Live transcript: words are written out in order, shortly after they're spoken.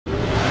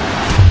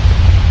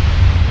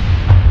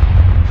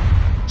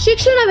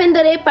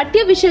ಶಿಕ್ಷಣವೆಂದರೆ ಪಠ್ಯ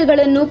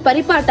ವಿಷಯಗಳನ್ನು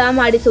ಪರಿಪಾಠ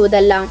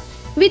ಮಾಡಿಸುವುದಲ್ಲ,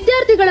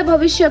 ವಿದ್ಯಾರ್ಥಿಗಳ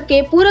ಭವಿಷ್ಯಕ್ಕೆ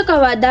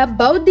ಪೂರಕವಾದ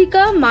ಬೌದ್ಧಿಕ,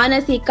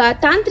 ಮಾನಸಿಕ,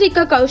 ತಾಂತ್ರಿಕ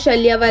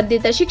ಕೌಶಲ್ಯ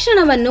ವರ್ಧಿತ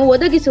ಶಿಕ್ಷಣವನ್ನು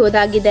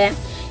ಒದಗಿಸುವುದಾಗಿದೆ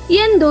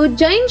ಎಂದು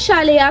ಜೈನ್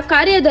ಶಾಲೆಯ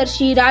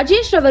ಕಾರ್ಯದರ್ಶಿ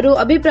ರಾಜೇಶ್ ರವರು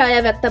ಅಭಿಪ್ರಾಯ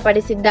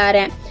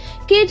ವ್ಯಕ್ತಪಡಿಸಿದ್ದಾರೆ.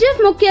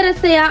 ಕೆಜಿಎಫ್ ಮುಖ್ಯ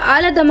ರಸ್ತೆಯ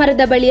ಆಲದ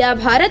ಮರದ ಬಳಿಯ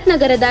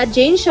ಭಾರತ್ನಗರದ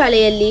ಜೈನ್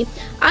ಶಾಲೆಯಲ್ಲಿ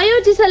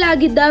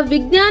ಆಯೋಜಿಸಲಾಗಿದ್ದ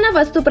ವಿಜ್ಞಾನ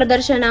ವಸ್ತು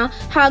ಪ್ರದರ್ಶನ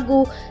ಹಾಗೂ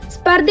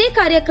ಸ್ಪರ್ಧೆ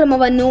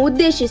ಕಾರ್ಯಕ್ರಮವನ್ನು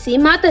ಉದ್ದೇಶಿಸಿ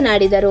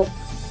ಮಾತನಾಡಿದರು.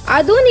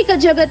 ಆಧುನಿಕ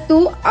ಜಗತ್ತು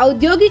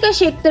ಔದ್ಯೋಗಿಕ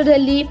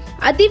ಕ್ಷೇತ್ರದಲ್ಲಿ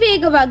ಅತಿ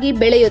ವೇಗವಾಗಿ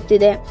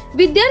ಬೆಳೆಯುತ್ತಿದೆ.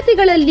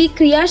 ವಿದ್ಯಾರ್ಥಿಗಳಲ್ಲಿ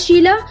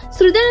ಕ್ರಿಯಾಶೀಲ,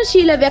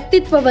 ಸೃಜನಶೀಲ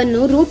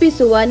ವ್ಯಕ್ತಿತ್ವವನ್ನು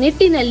ರೂಪಿಸುವ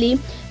ನಿಟ್ಟಿನಲ್ಲಿ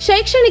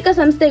ಶೈಕ್ಷಣಿಕ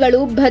ಸಂಸ್ಥೆಗಳು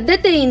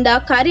ಬದ್ಧತೆಯಿಂದ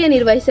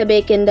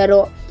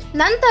ಕಾರ್ಯನಿರ್ವಹಿಸಬೇಕೆಂದರು.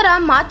 ನಂತರ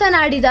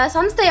ಮಾತನಾಡಿದ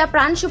ಸಂಸ್ಥೆಯ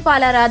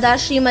ಪ್ರಾಂಶುಪಾಲರಾದ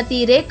ಶ್ರೀಮತಿ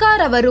ರೇಖಾ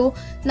ರವರು,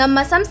 ನಮ್ಮ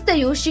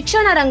ಸಂಸ್ಥೆಯು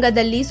ಶಿಕ್ಷಣ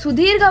ರಂಗದಲ್ಲಿ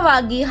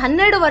ಸುದೀರ್ಘವಾಗಿ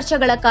 12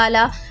 ವರ್ಷಗಳ ಕಾಲ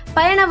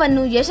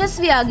ಪಯಣವನ್ನು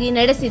ಯಶಸ್ವಿಯಾಗಿ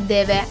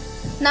ನಡೆಸಿದ್ದೇವೆ.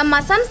 ನಮ್ಮ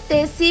ಸಂಸ್ಥೆ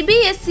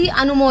ಸಿಬಿಎಸ್ಇ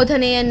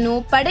ಅನುಮೋದನೆಯನ್ನು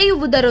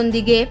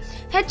ಪಡೆಯುವುದರೊಂದಿಗೆ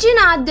ಹೆಚ್ಚಿನ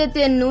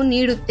ಆದ್ಯತೆಯನ್ನು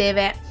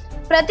ನೀಡುತ್ತೇವೆ.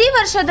 ಪ್ರತಿ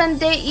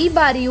ವರ್ಷದಂತೆ ಈ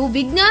ಬಾರಿಯೂ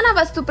ವಿಜ್ಞಾನ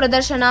ವಸ್ತು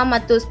ಪ್ರದರ್ಶನ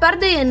ಮತ್ತು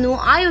ಸ್ಪರ್ಧೆಯನ್ನು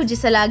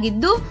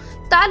ಆಯೋಜಿಸಲಾಗಿದ್ದು,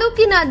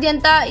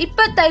 ತಾಲೂಕಿನಾದ್ಯಂತ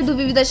 25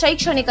 ವಿವಿಧ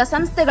ಶೈಕ್ಷಣಿಕ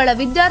ಸಂಸ್ಥೆಗಳ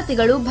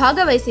ವಿದ್ಯಾರ್ಥಿಗಳು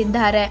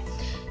ಭಾಗವಹಿಸಿದ್ದಾರೆ.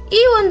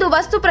 ಈ ಒಂದು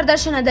ವಸ್ತು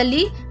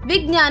ಪ್ರದರ್ಶನದಲ್ಲಿ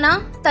ವಿಜ್ಞಾನ,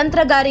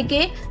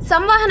 ತಂತ್ರಗಾರಿಕೆ,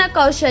 ಸಂವಹನ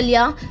ಕೌಶಲ್ಯ,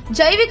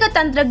 ಜೈವಿಕ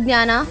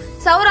ತಂತ್ರಜ್ಞಾನ,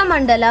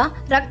 ಸೌರಮಂಡಲ,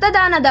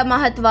 ರಕ್ತದಾನದ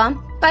ಮಹತ್ವ,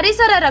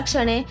 ಪರಿಸರ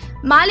ರಕ್ಷಣೆ,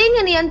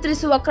 ಮಾಲಿನ್ಯ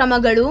ನಿಯಂತ್ರಿಸುವ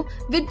ಕ್ರಮಗಳು,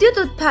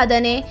 ವಿದ್ಯುತ್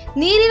ಉತ್ಪಾದನೆ,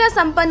 ನೀರಿನ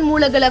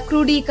ಸಂಪನ್ಮೂಲಗಳ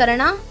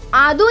ಕ್ರೋಢೀಕರಣ,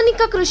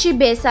 ಆಧುನಿಕ ಕೃಷಿ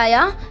ಬೇಸಾಯ,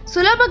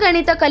 ಸುಲಭ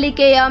ಗಣಿತ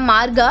ಕಲಿಕೆಯ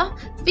ಮಾರ್ಗ,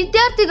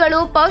 ವಿದ್ಯಾರ್ಥಿಗಳು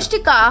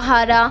ಪೌಷ್ಟಿಕ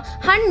ಆಹಾರ,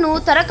 ಹಣ್ಣು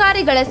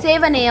ತರಕಾರಿಗಳ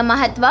ಸೇವನೆಯ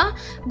ಮಹತ್ವ,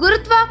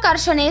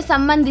 ಗುರುತ್ವಾಕರ್ಷಣೆ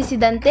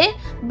ಸಂಬಂಧಿಸಿದಂತೆ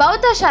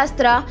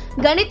ಭೌತಶಾಸ್ತ್ರ,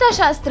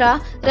 ಗಣಿತಶಾಸ್ತ್ರ,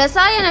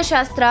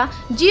 ರಸಾಯನಶಾಸ್ತ್ರ,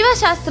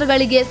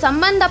 ಜೀವಶಾಸ್ತ್ರಗಳಿಗೆ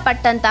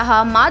ಸಂಬಂಧಪಟ್ಟಂತಹ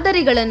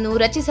ಮಾದರಿಗಳನ್ನು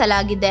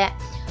ರಚಿಸಲಾಗಿದೆ.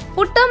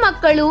 ಪುಟ್ಟ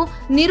ಮಕ್ಕಳು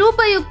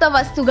ನಿರುಪಯುಕ್ತ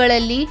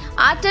ವಸ್ತುಗಳಲ್ಲಿ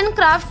ಆರ್ಟ್ ಅಂಡ್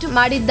ಕ್ರಾಫ್ಟ್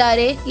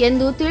ಮಾಡಿದ್ದಾರೆ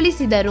ಎಂದು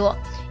ತಿಳಿಸಿದರು.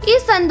 ಈ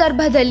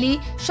ಸಂದರ್ಭದಲ್ಲಿ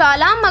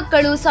ಶಾಲಾ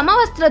ಮಕ್ಕಳು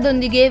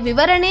ಸಮವಸ್ತ್ರದೊಂದಿಗೆ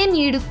ವಿವರಣೆ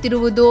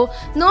ನೀಡುತ್ತಿರುವುದು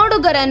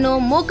ನೋಡುಗರನ್ನು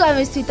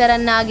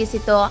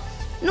ಮೂಕವಿಸಿತರನ್ನಾಗಿಸಿತು.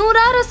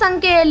 ನೂರಾರು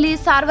ಸಂಖ್ಯೆಯಲ್ಲಿ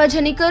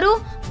ಸಾರ್ವಜನಿಕರು,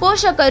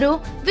 ಪೋಷಕರು,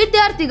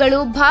 ವಿದ್ಯಾರ್ಥಿಗಳು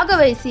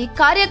ಭಾಗವಹಿಸಿ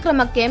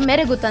ಕಾರ್ಯಕ್ರಮಕ್ಕೆ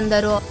ಮೆರುಗು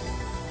ತಂದರು.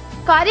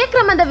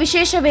 ಕಾರ್ಯಕ್ರಮದ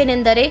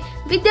ವಿಶೇಷವೇನೆಂದರೆ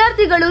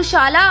ವಿದ್ಯಾರ್ಥಿಗಳು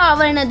ಶಾಲಾ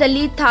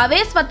ಆವರಣದಲ್ಲಿ ತಾವೇ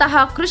ಸ್ವತಃ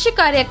ಕೃಷಿ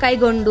ಕಾರ್ಯ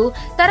ಕೈಗೊಂಡು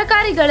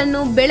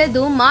ತರಕಾರಿಗಳನ್ನು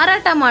ಬೆಳೆದು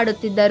ಮಾರಾಟ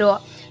ಮಾಡುತ್ತಿದ್ದರು.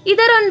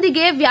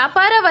 ಇದರೊಂದಿಗೆ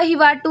ವ್ಯಾಪಾರ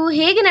ವಹಿವಾಟು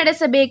ಹೇಗೆ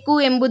ನಡೆಸಬೇಕು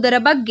ಎಂಬುದರ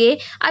ಬಗ್ಗೆ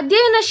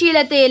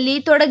ಅಧ್ಯಯನಶೀಲತೆಯಲ್ಲಿ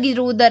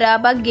ತೊಡಗಿರುವುದರ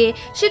ಬಗ್ಗೆ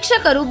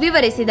ಶಿಕ್ಷಕರು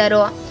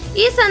ವಿವರಿಸಿದರು.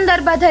 ಈ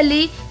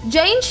ಸಂದರ್ಭದಲ್ಲಿ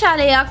ಜೈನ್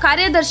ಶಾಲೆಯ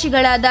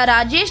ಕಾರ್ಯದರ್ಶಿಗಳಾದ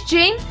ರಾಜೇಶ್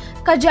ಜೈನ್,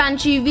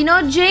 ಖಜಾಂಚಿ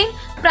ವಿನೋದ್ ಜೈನ್,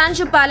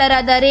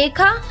 ಪ್ರಾಂಶುಪಾಲರಾದ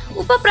ರೇಖಾ,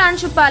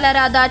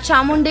 ಉಪಪ್ರಾಂಶುಪಾಲರಾದ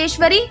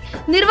ಚಾಮುಂಡೇಶ್ವರಿ,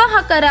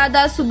 ನಿರ್ವಾಹಕರಾದ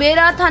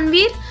ಸುಬೇರಾ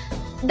ತನ್ವೀರ್,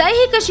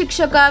 ದೈಹಿಕ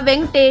ಶಿಕ್ಷಕ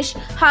ವೆಂಕಟೇಶ್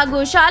ಹಾಗೂ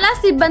ಶಾಲಾ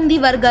ಸಿಬ್ಬಂದಿ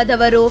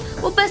ವರ್ಗದವರು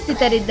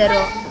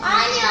ಉಪಸ್ಥಿತರಿದ್ದರು.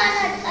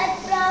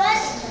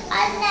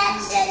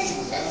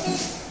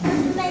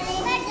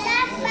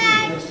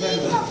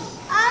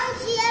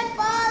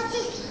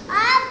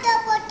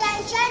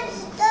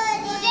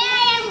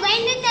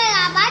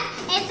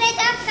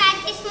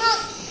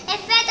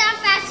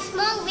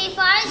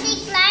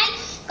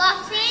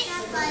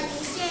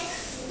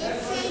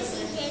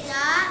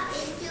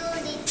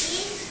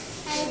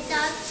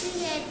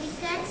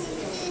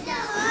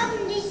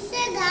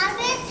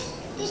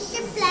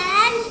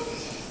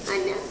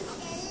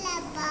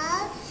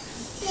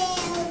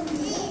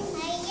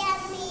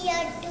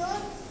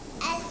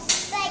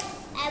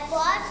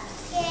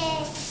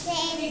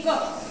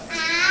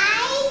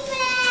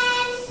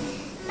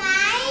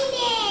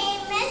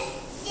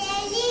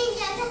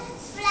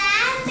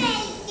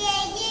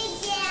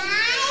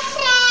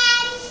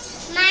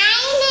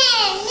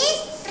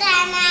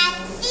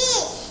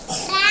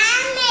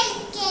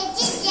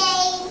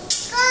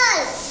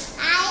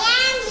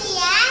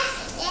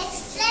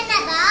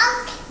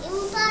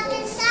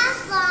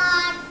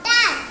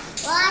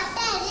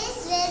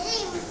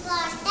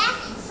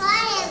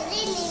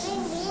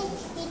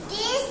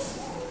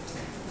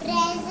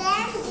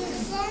 Present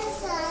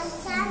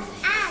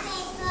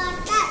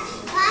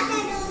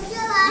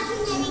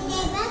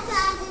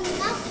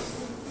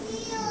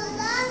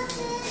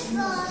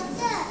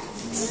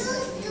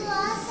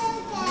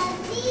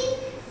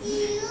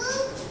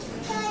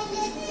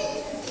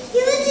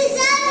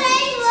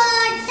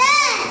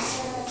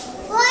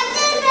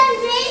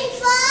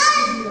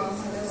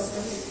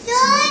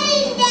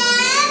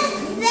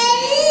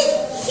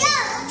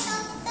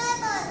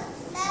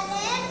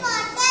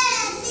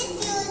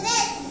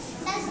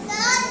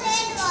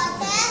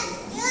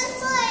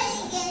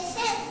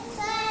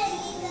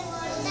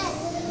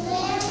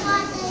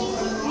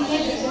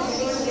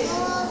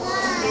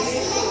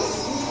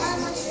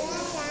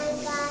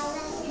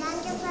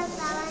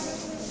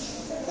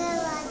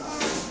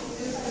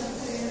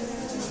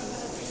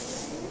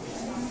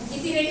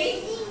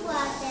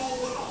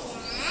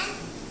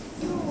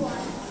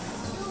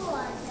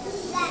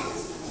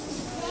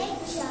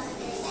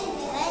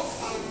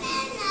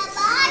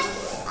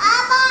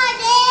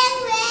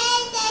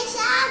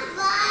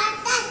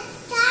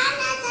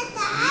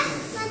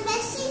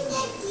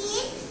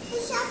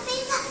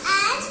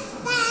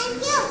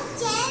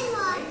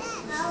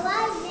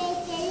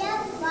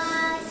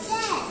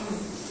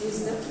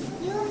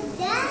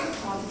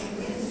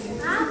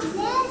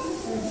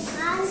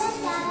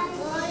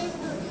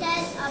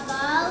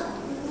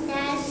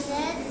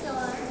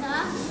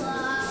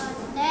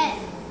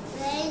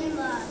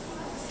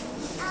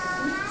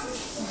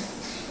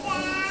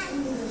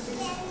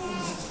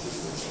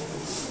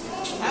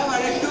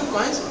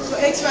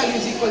x value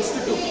is equals to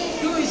 2.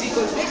 2 is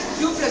equals to x.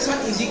 2 plus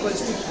 1 is equals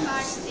to 2.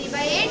 Parts 3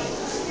 by 8.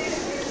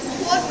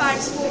 4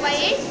 parts 4 by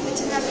 8, which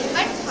is nothing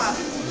but half.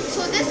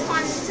 So this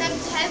concept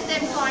helps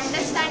them to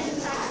understand the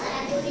fact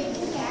that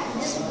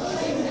this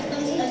fluid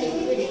becomes a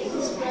liquid.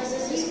 This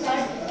process is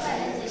called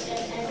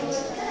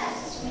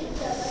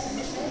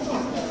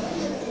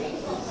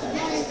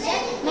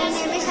My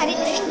name is Hari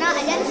Krishna.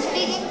 I am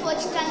studying in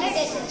 4th standard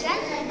A section.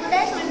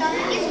 Today's my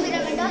topic is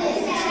pyramid of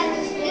nutrition.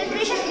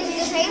 Nutrition is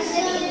the science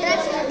that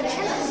interacts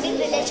nutrition food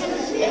relation.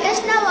 Let us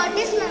know what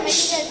is my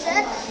material, sir.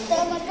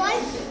 Thermocol,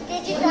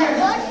 KG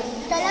cardboard,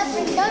 color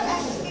printout,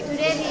 and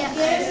today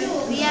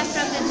we are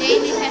from the Jain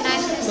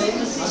International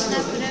School,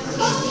 Krishnapuram,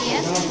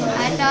 KGF.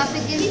 Our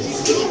topic is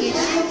drip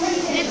irrigation.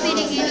 Drip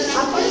irrigation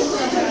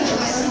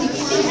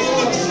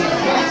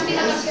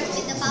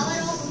with the power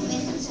of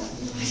wind.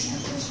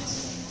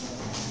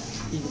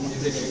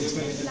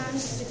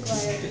 Plants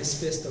required.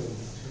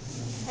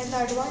 And the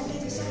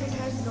advantages are it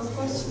has low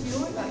cost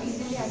fuel,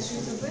 easily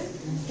accessible,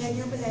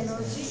 renewable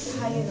energy,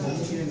 high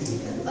energy.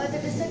 The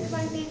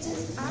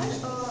disadvantages are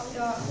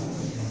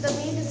the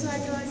main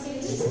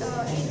disadvantages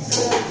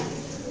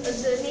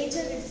the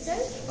nature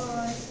itself.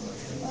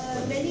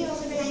 Many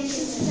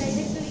organizations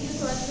decided to use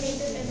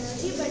alternative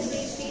energy, but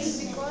they failed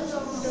because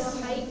of the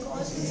high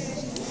cost.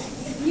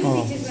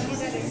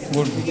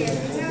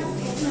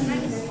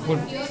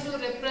 Here to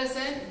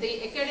represent the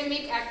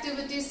academic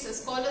activities,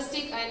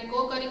 scholastic and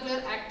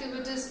co-curricular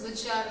activities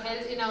which are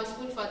held in our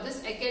school for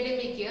this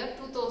academic year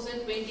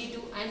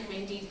 2022 and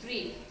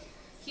 23.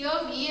 Here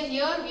we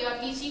are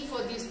teaching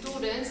for the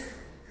students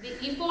the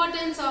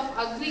importance of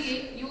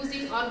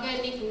using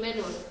organic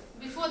manure.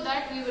 Before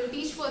that, we will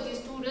teach for the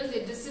students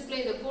the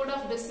discipline, the code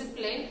of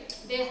discipline.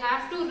 They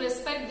have to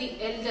respect the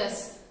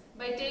elders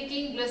by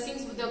taking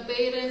blessings with the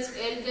parents,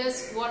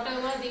 elders,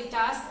 whatever the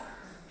task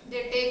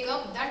they take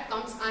up, that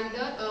comes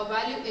under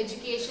value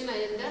education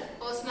and under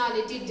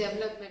personality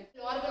development.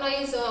 We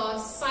organize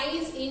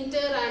science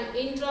inter and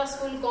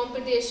intra-school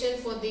competition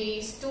for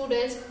the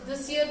students.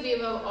 This year we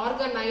have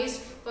organized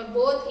for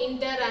both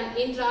inter and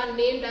intra,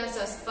 named as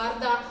a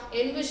Sparda,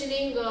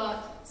 envisioning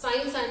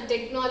science and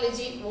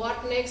technology, what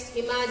next,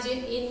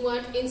 imagine,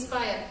 invent,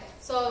 inspire.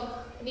 So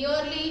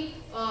nearly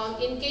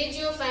in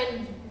KGF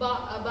and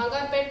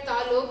Bangarpet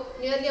Taluk,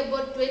 nearly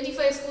about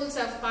 25 schools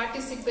have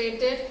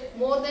participated,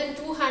 more than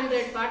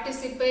 200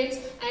 participants,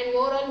 and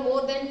overall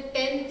more than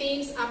 10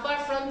 teams.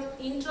 Apart from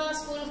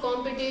intra-school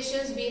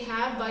competitions, we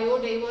have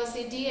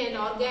biodiversity and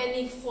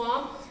organic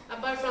farm.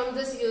 Apart from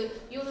this,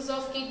 uses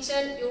of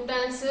kitchen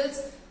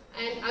utensils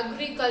and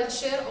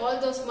agriculture, all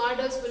those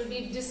models will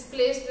be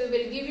displayed. We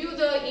will give you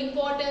the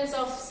importance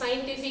of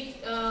scientific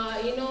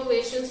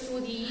innovations to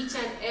each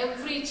and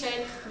every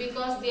child,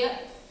 because they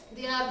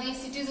are the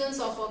citizens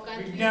of our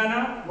country. ವಿಜ್ಞಾನ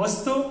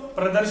ವಸ್ತು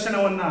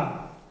ಪ್ರದರ್ಶನವನ್ನ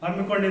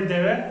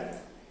ಹಮ್ಮಿಕೊಂಡಿದ್ದೇವೆ.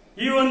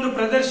 ಈ ಒಂದು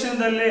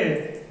ಪ್ರದರ್ಶನದಲ್ಲಿ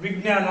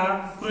ವಿಜ್ಞಾನ,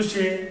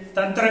 ಕೃಷಿ,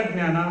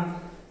 ತಂತ್ರಜ್ಞಾನ,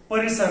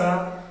 ಪರಿಸರ,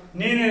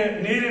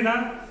 ನೀರಿನ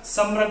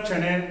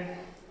ಸಂರಕ್ಷಣೆ,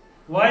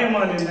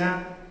 ವಾಯುಮಾಲಿನ್ಯ,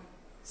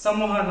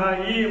 ಸಂವಹನ,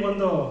 ಈ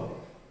ಒಂದು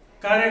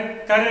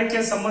ಕಾರ್ಯಕ್ಕೆ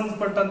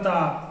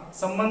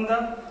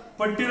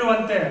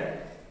ಸಂಬಂಧಪಟ್ಟಿರುವಂತೆ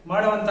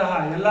ಮಾಡುವಂತಹ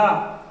ಎಲ್ಲ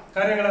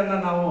ಕಾರ್ಯಗಳನ್ನು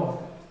ನಾವು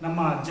ನಮ್ಮ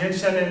ಜೈನ್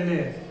ಶಾಲೆಯಲ್ಲಿ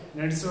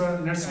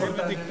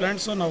ಆಯುರ್ವೇದಿಕ್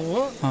ಪ್ಲಾಂಟ್ಸು ನಾವು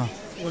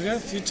ಇವಾಗ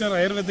ಫ್ಯೂಚರ್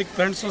ಆಯುರ್ವೇದಿಕ್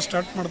ಪ್ಲಾಂಟ್ಸು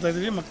ಸ್ಟಾರ್ಟ್ ಮಾಡ್ತಾ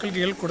ಇದ್ದೀವಿ, ಮಕ್ಕಳಿಗೆ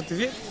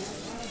ಹೇಳ್ಕೊಡ್ತೀವಿ.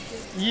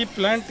 ಈ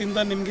ಪ್ಲಾಂಟಿಂದ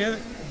ನಿಮಗೆ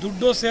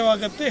ದುಡ್ಡು ಸೇವ್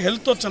ಆಗುತ್ತೆ,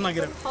 ಹೆಲ್ತು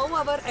ಚೆನ್ನಾಗಿರುತ್ತೆ. How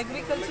our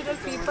agricultural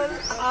people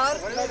are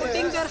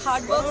putting their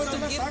hard work to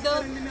give the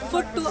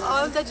food to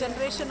all the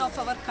generation of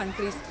our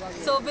countries.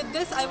 So with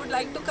this I would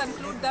like to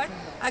conclude that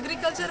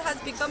agriculture has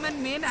become a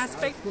main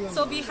aspect, so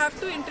we have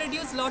to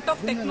introduce lot of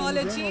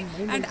technology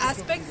and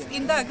aspects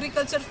in the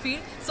agriculture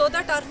field so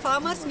that our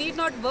farmers need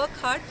not work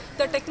hard.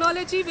 The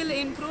technology will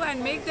improve and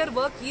make their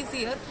work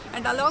easier,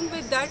 and along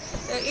with that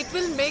it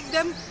will make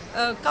them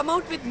come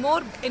out with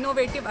more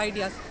innovative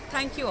ideas.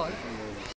 Thank you all.